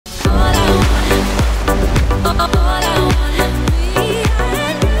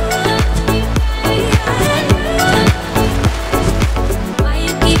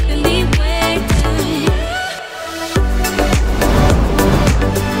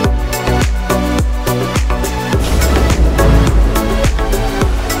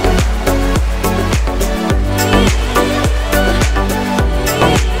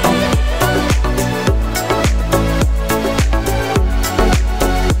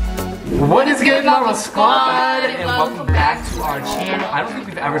What is good, Marvel Squad? And welcome back to our channel. I don't think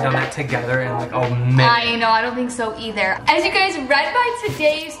we've ever done that together in like a minute. I know, I don't think so either. As you guys read by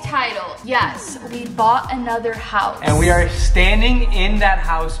today's title, yes, we bought another house. And we are standing in that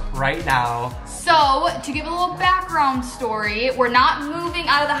house right now. So, to give a little background story, we're not moving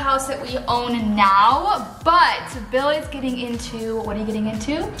out of the house that we own now, but Bill is getting into, what are you getting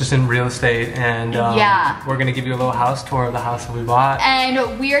into? Just in real estate, and yeah, we're gonna give you a little house tour of the house that we bought.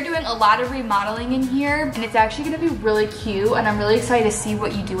 And we are doing a lot of remodeling in here, and it's actually gonna be really cute, and I'm really excited to see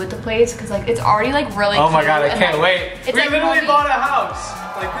what you do with the place, because like, it's already like really cute. Oh my god, I can't wait. We like literally bought a house.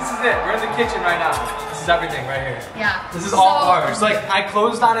 Like, this is it. We're in the kitchen right now. This is everything right here. Yeah. This is all ours. Like, I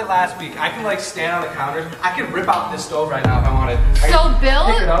closed on it last week. I can like stand on the counter. I can rip out this stove right now if I wanted. So Bill,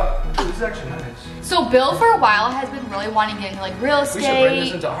 pick it up. Ooh, this is actually nice. So Bill for a while has been really wanting to get into like real estate. We should bring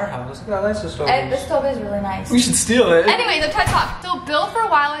this into our house. Look how nice this stove is. This stove is really nice. We should steal it. Anyways, I'm trying to talk. So Bill for a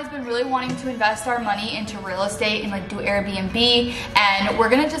while has been really wanting to invest our money into real estate and like do Airbnb, and we're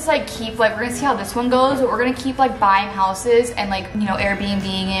gonna just like keep like, we're gonna see how this one goes, but we're gonna keep like buying houses and like, you know,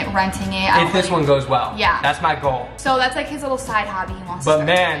 Airbnb-ing it, renting it. If this one goes well. Yeah. That's my goal. So that's like his little side hobby he wants to But start.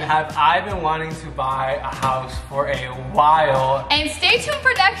 man, have I been wanting to buy a house for a while. And stay tuned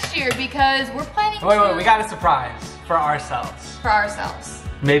for next year because we're planning Wait, we got a surprise for ourselves. For ourselves.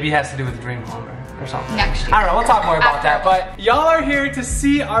 Maybe it has to do with Dream Home or something. Next year. I don't know, we'll talk more about that. But y'all are here to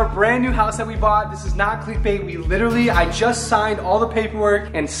see our brand new house that we bought. This is not clickbait. We literally, I just signed all the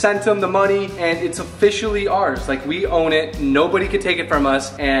paperwork and sent them the money, and it's officially ours. Like, we own it. Nobody can take it from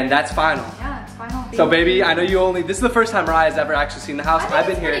us, and that's final. Yeah, it's final. So baby, I know you only, this is the first time Mariah's ever actually seen the house. I've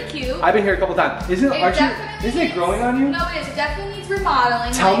been here. Cute. I've been here a couple times. Isn't it growing on you? No, it is. It definitely needs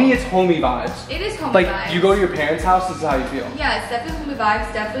remodeling. Tell me it's homey vibes. It is homey like, vibes. Like, you go to your parents' house, this is how you feel. Yeah, it's definitely homey vibes.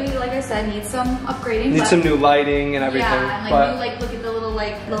 Definitely, like I said, needs some upgrading. Needs some new lighting and everything. Yeah, and like, like look at the little the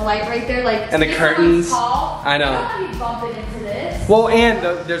light right there, like. And the curtains. Tall. I know. You don't want to be bumping into this. Well,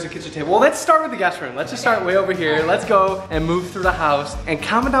 and there's a kitchen table. Well, let's start with the guest room. Let's just start way over here. Let's go and move through the house and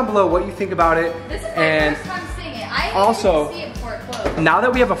comment down below what you think about it. This is my first time seeing it. I also, didn't see it before it closed. Now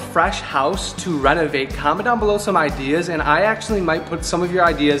that we have a fresh house to renovate, comment down below some ideas, and I actually might put some of your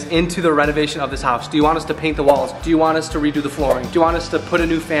ideas into the renovation of this house. Do you want us to paint the walls? Do you want us to redo the flooring? Do you want us to put a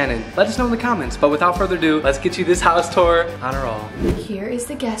new fan in? Let us know in the comments. But without further ado, let's get you this house tour on a roll. Here is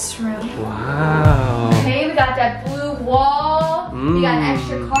the guest room. Wow. Okay, we got that blue wall. We got an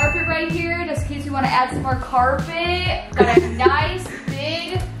extra carpet right here, just in case we want to add some more carpet. Got a nice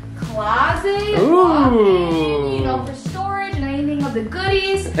big closet. Ooh. You know, for storage and anything of the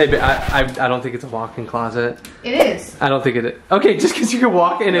goodies. Hey, but I don't think it's a walk-in closet. It is. I don't think it is. Okay, just because you can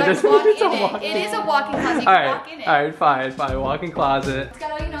walk in it doesn't mean it's a walk-in. It is a walk-in closet. You can walk in it. Alright, fine. Walk-in closet. It's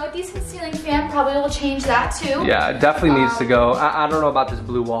got, you know, a decent ceiling fan. Probably will change that too. Yeah, it definitely needs to go. I don't know about this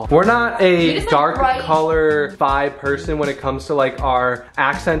blue wall. We're not a dark color vibe person when it comes to like our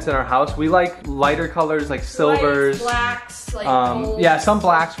accents in our house. We like lighter colors like silvers. Blacks, like golds. Yeah, some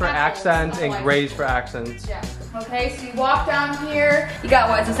blacks for accents and grays for accents. Yeah. Okay, so you walk down here. You got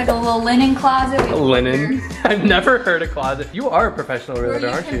what? Is this like a little linen closet? Linen? I've never heard of closet. You are a professional realtor,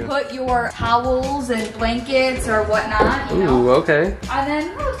 aren't you? Where you can put your towels and blankets or whatnot. You know? Okay. And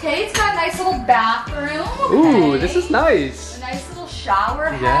then, okay, it's got a nice little bathroom. Okay. Ooh, this is nice. A nice little shower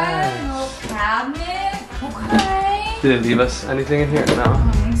head and a little cabinet. Okay. Did it leave us anything in here?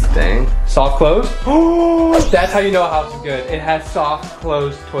 No. Dang. Soft close? Oh, that's how you know a house is good. It has soft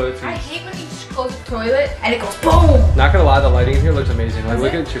closed toilet seats. I hate when you just close the toilet and it goes boom. Not gonna lie, the lighting in here looks amazing. Like,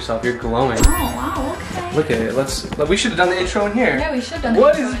 look at yourself, you're glowing. Oh, wow, okay. Look at it. We should have done the intro in here. Yeah, we should have done the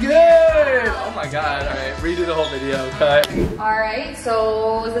What intro is good? Oh my god, alright, redo the whole video, cut. Alright,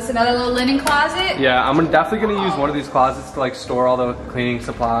 so is this another little linen closet? Yeah, I'm definitely gonna use one of these closets to like store all the cleaning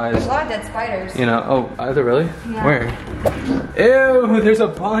supplies. There's a lot of dead spiders. You know, oh, are there really? Yeah. Where? Ew, there's a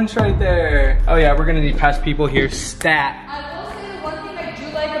bunch right there. Oh yeah, we're gonna need pest people here, stat. I will say the one thing I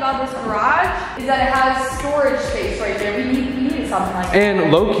do like about this garage is that it has storage space right there. We needed something like that.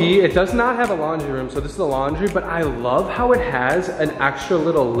 And low-key, it does not have a laundry room, so this is the laundry, but I love how it has an extra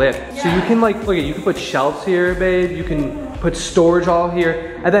little lip. Yeah. So you can like, look at, you can put shelves here, babe. You can put storage all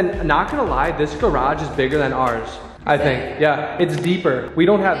here. And then, not gonna lie, this garage is bigger than ours, I think. Yeah, it's deeper. We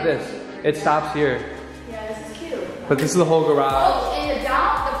don't have this. It stops here. Yeah, this is cute. But this is the whole garage. Oh, and the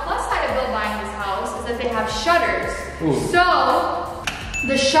plus side of Bill buying this house is that they have shutters. Ooh. So,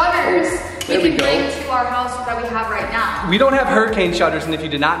 the shutters we can bring to our house that we have right now. We don't have hurricane shutters, and if you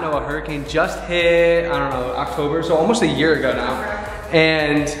did not know, a hurricane just hit, I don't know, October, so almost a year ago now.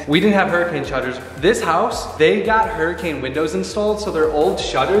 And we didn't have hurricane shutters. This house, they got hurricane windows installed, so their old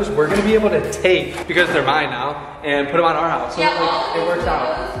shutters we're gonna be able to take, because they're mine now, and put them on our house. So yeah, like, it works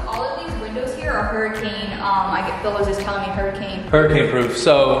out. All of these hurricane. Bill was just telling me hurricane. Hurricane proof,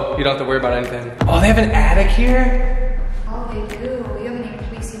 so you don't have to worry about anything. Oh, they have an attic here? Oh, they do.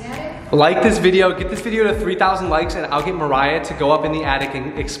 Have we seen attic? Like this video, get this video to 3,000 likes, and I'll get Mariah to go up in the attic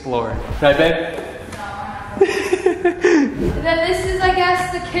and explore. Right, babe? And then this is, I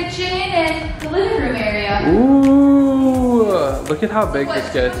guess, the kitchen and the living room area. Ooh, look at how big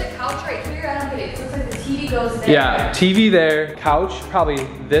this gets. There's a couch right here. I don't get it. It looks like the TV goes there. Yeah, TV there, couch probably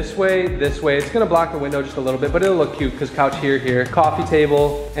this way, this way. It's gonna block the window just a little bit, but it'll look cute because couch here, here. Coffee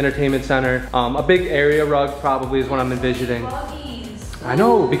table, entertainment center. A big area rug probably is what I'm envisioning. Buggies. I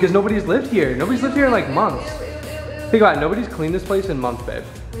know, because nobody's lived here. Nobody's lived here in like months. Think about it, nobody's cleaned this place in months, babe.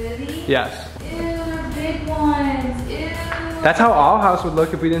 Really? Yes. Ew, they're big ones. Ew. That's how our house would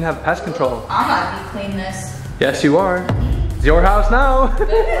look if we didn't have pest control. I'm not gonna clean this. Yes, you are. It's your house now.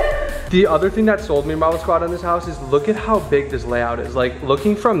 The other thing that sold me Marvel Squad on this house is look at how big this layout is. Like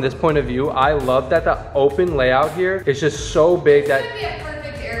looking from this point of view, I love that the open layout here is just so big that. This would be a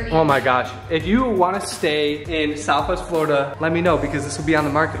perfect Airbnb. Oh my gosh. If you want to stay in Southwest Florida, let me know because this will be on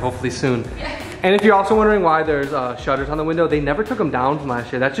the market hopefully soon. Yeah. And if you're also wondering why there's shutters on the window, they never took them down from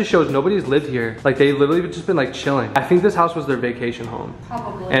last year. That just shows nobody's lived here. Like they literally have just been like chilling. I think this house was their vacation home.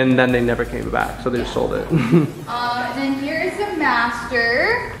 Probably. And then they never came back, so they just sold it. And then here's the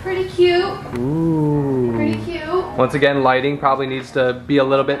master. Pretty cute. Ooh. Pretty cute. Once again, lighting probably needs to be a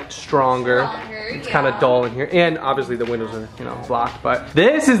little bit stronger. It's kind of dull in here. And obviously the windows are, you know, blocked. But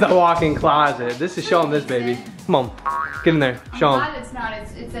this is the walk-in closet. This is, show them this, baby. Come on, get in there, show them. It's not, it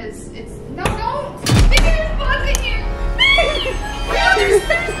says, no, don't. There's bugs in here. There's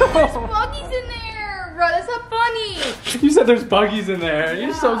buggies in there. Bro, that's not funny. You said there's buggies in there.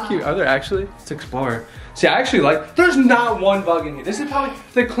 You're so cute. Are there actually? Let's explore. See, I actually like, there's not one bug in here. This is probably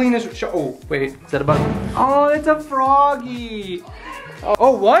the cleanest show. Oh, wait, is that a bug? Oh, it's a froggy.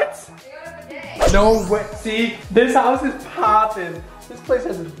 Oh, what? No way. See, this house is popping. This place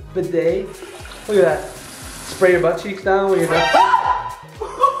has a bidet. Look at that. Spray your butt cheeks down when you're done.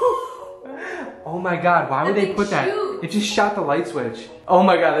 Oh my God, why would they put that? It just shot the light switch. Oh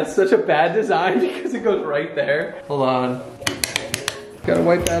my God, that's such a bad design because it goes right there. Hold on. Gotta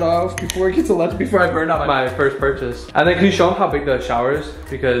wipe that off before it gets electric, before I burn out my first purchase. And then can you show them how big the shower is?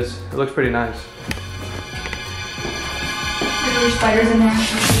 Because it looks pretty nice. There were spiders in there.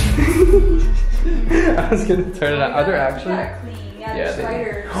 I was gonna turn it on. Are there actually? Yeah,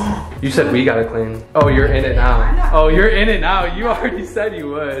 spiders. You said we gotta clean. Oh, you're in it now. Oh, you're in it now. You already said you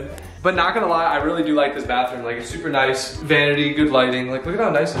would. But not gonna lie, I really do like this bathroom. Like, it's super nice, vanity, good lighting. Like, look at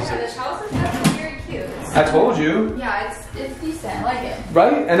how nice this is. This house is definitely very cute. I told you. Yeah, it's decent. I like it.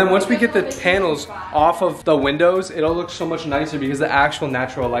 Right? And then once we get the panels off of the windows, it'll look so much nicer because the actual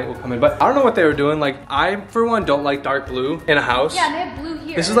natural light will come in. But I don't know what they were doing. Like, I, for one, don't like dark blue in a house. Yeah, and they have blue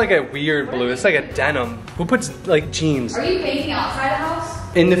here. This is like a weird blue. It's like a denim. Who puts, like, jeans? Are you painting outside the house?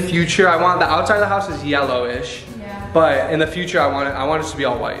 In the future, I want, the outside of the house is yellowish. Yeah. But in the future, I want it to be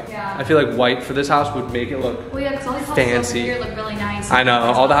all white. Yeah. I feel like white for this house would make it look Well, yeah, because all these houses fancy. over here look really nice. I know,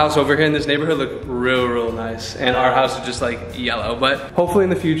 all the houses over here in this neighborhood look real nice. And our house is just like yellow. But hopefully in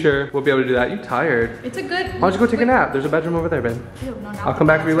the future, we'll be able to do that. You tired? It's a good. Why don't you go take a nap? There's a bedroom over there, babe. Ew, no, I'll come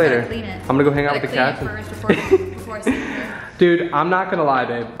back for you later. Clean it. I'm gonna go hang out with the cats. Before I sleep here. Dude, I'm not gonna lie,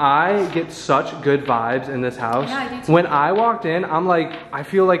 babe. I get such good vibes in this house. Yeah, I do too. When I walked in, I'm like, I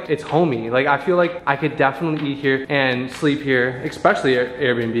feel like it's homey. Like, I feel like I could definitely eat here and sleep here, especially at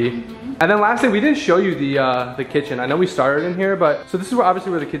Airbnb. And then lastly, we didn't show you the kitchen. I know we started in here, but so this is obviously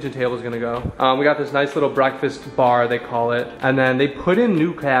where the kitchen table is gonna go. We got this nice little breakfast bar, they call it. And then they put in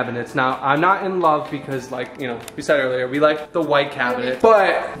new cabinets. Now, I'm not in love because, like, you know, we said earlier, we like the white cabinet.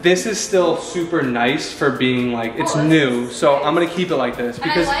 But this is still super nice for being like, it's new. So I'm gonna keep it like this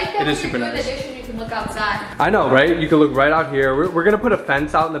because it is super nice. You can look outside. I know, right? You can look right out here. We're gonna put a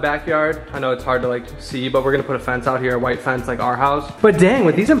fence out in the backyard. I know it's hard to like see, but we're gonna put a fence out here, a white fence like our house. But dang,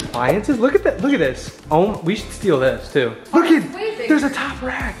 with these appliances, look at that. Look at this. Oh, we should steal this too. Look at, there's a top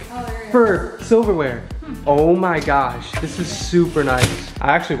rack for silverware. Oh my gosh, this is super nice. I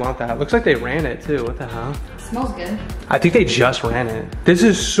actually want that. Looks like they ran it too. What the hell? Smells good. I think they just ran it. This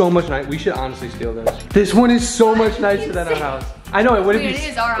is so much nice. We should honestly steal this. This one is so much nicer than our house. I know it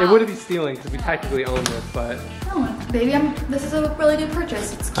wouldn't be stealing because we technically own this, but oh, baby, this is a really good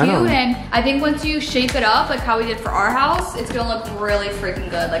purchase. It's cute, and I think once you shape it up like how we did for our house, it's gonna look really freaking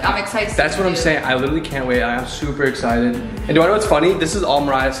good. Like, I'm excited. That's what I'm saying. I literally can't wait. I'm super excited. And do you know what's funny? This is all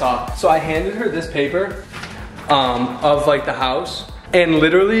Mariah saw. So I handed her this paper of like the house. And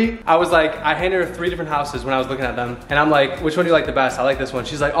literally, I was like, I handed her 3 different houses when I was looking at them. And I'm like, which one do you like the best? I like this one.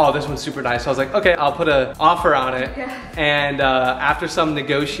 She's like, oh, this one's super nice. So I was like, okay, I'll put an offer on it. Yeah. And after some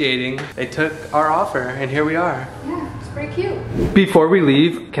negotiating, they took our offer and here we are. Yeah, it's pretty cute. Before we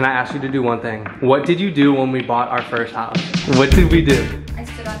leave, can I ask you to do one thing? What did you do when we bought our first house? What did we do? I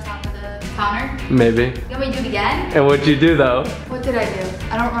stood on top of the counter. Maybe. You want me to do it again? And what'd you do though? What did I do?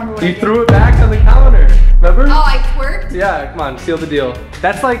 I don't remember what I You did. threw it back on the counter. Remember? Oh, I twerked? Yeah, come on, seal the deal.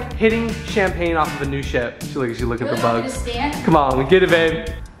 That's like hitting champagne off of a new ship. She look at the Really bugs. want me to stand? Come on, get it, babe.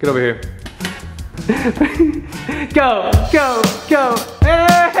 Get over here. Go, go, go.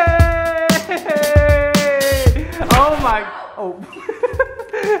 Hey! Oh my, oh.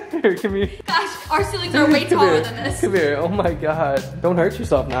 Here, come here. Gosh, our ceilings are way taller than this. Come here, oh my God. Don't hurt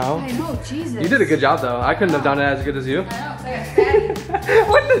yourself now. I know, Jesus. You did a good job though. I couldn't have done it as good as you. I know, it's like a fatty.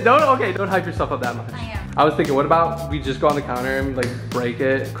 What the, don't hype yourself up that much. I am. I was thinking, what about we just go on the counter and like break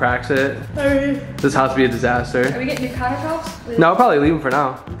it, cracks it. This house would be a disaster. Are we getting new countertops? No, I'll probably leave them for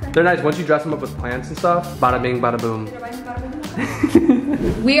now. Okay. They're nice. Once you dress them up with plants and stuff, bada bing, bada boom.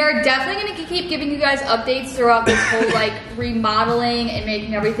 We are definitely gonna keep giving you guys updates throughout this whole like remodeling and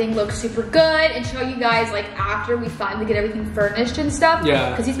making everything look super good and show you guys like after we finally get everything furnished and stuff.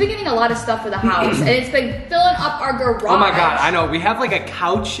 Yeah. Because he's been getting a lot of stuff for the house and it's been filling up our garage. Oh my God, I know. We have like a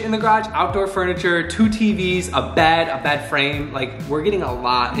couch in the garage, outdoor furniture, 2 TVs, a bed frame. Like we're getting a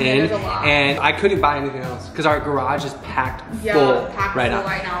lot in. There's a lot. And I couldn't buy anything else because our garage is packed Yeah, full packed right full now.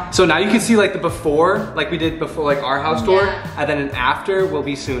 right now. So now you can see like the before, like we did before like our house tour, Yeah. and then an after will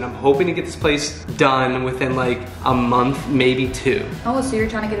be soon. I'm hoping to get this place done within like a month, maybe 2. Oh, so you're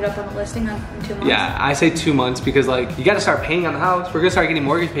trying to get it up on the listing in 2 months? Yeah, I say 2 months because like you got to start paying on the house. We're gonna start getting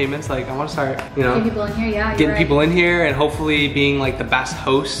mortgage payments. Like I want to start, you know, Getting people in here, yeah. You're getting right. people in here and hopefully being like the best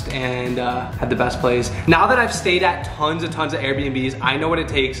host and have the best place. Now that I've stayed at tons of Airbnbs, I know what it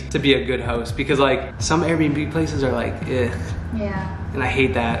takes to be a good host because like some Airbnb places are like, eh. Yeah. And I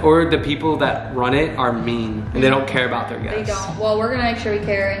hate that. Or the people that run it are mean and they don't care about their guests. They don't. Well, we're gonna make sure we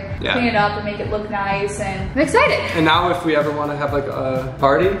care and Yeah. clean it up and make it look nice and I'm excited. And now if we ever want to have like a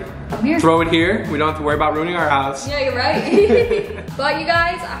party, I'm here. throw it here. We don't have to worry about ruining our house. Yeah, you're right. But you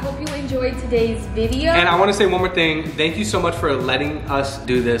guys, I hope you enjoyed today's video. And I want to say one more thing. Thank you so much for letting us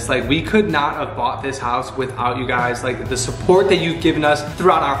do this. Like we could not have bought this house without you guys. Like the support that you've given us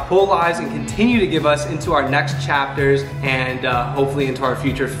throughout our whole lives and continue to give us into our next chapters and hopefully into our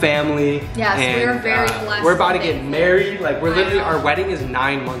future family. Yes, and, we are very blessed We're about to and get thankful. married. Like we're I literally, know. our wedding is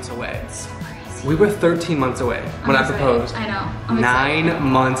 9 months away. So crazy. We were 13 months away when I I'm excited. proposed. I know. I'm 9 excited.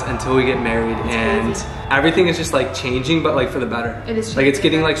 months until we get married and crazy. everything is just like changing but like for the better. It is like it's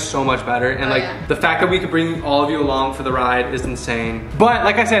changing. getting like so much better and Oh, like yeah. the fact that we could bring all of you along for the ride is insane. But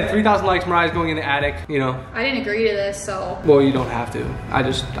like I said, 3,000 likes, Mariah's going in the attic, you know. I didn't agree to this, so. Well, you don't have to. I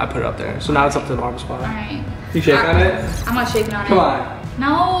put it up there. So now it's up to the marble spot. Alright. You shaking on it? I'm not shaking on Come it. on.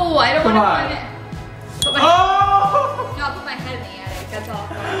 No, I don't Come want on. to put my Oh! No, I'll put my head in the attic. That's all.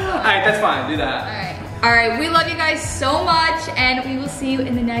 Alright, that's fine. Do that. Alright. Alright, we love you guys so much and we will see you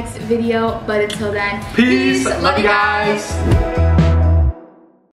in the next video. But until then, Peace. Love you guys.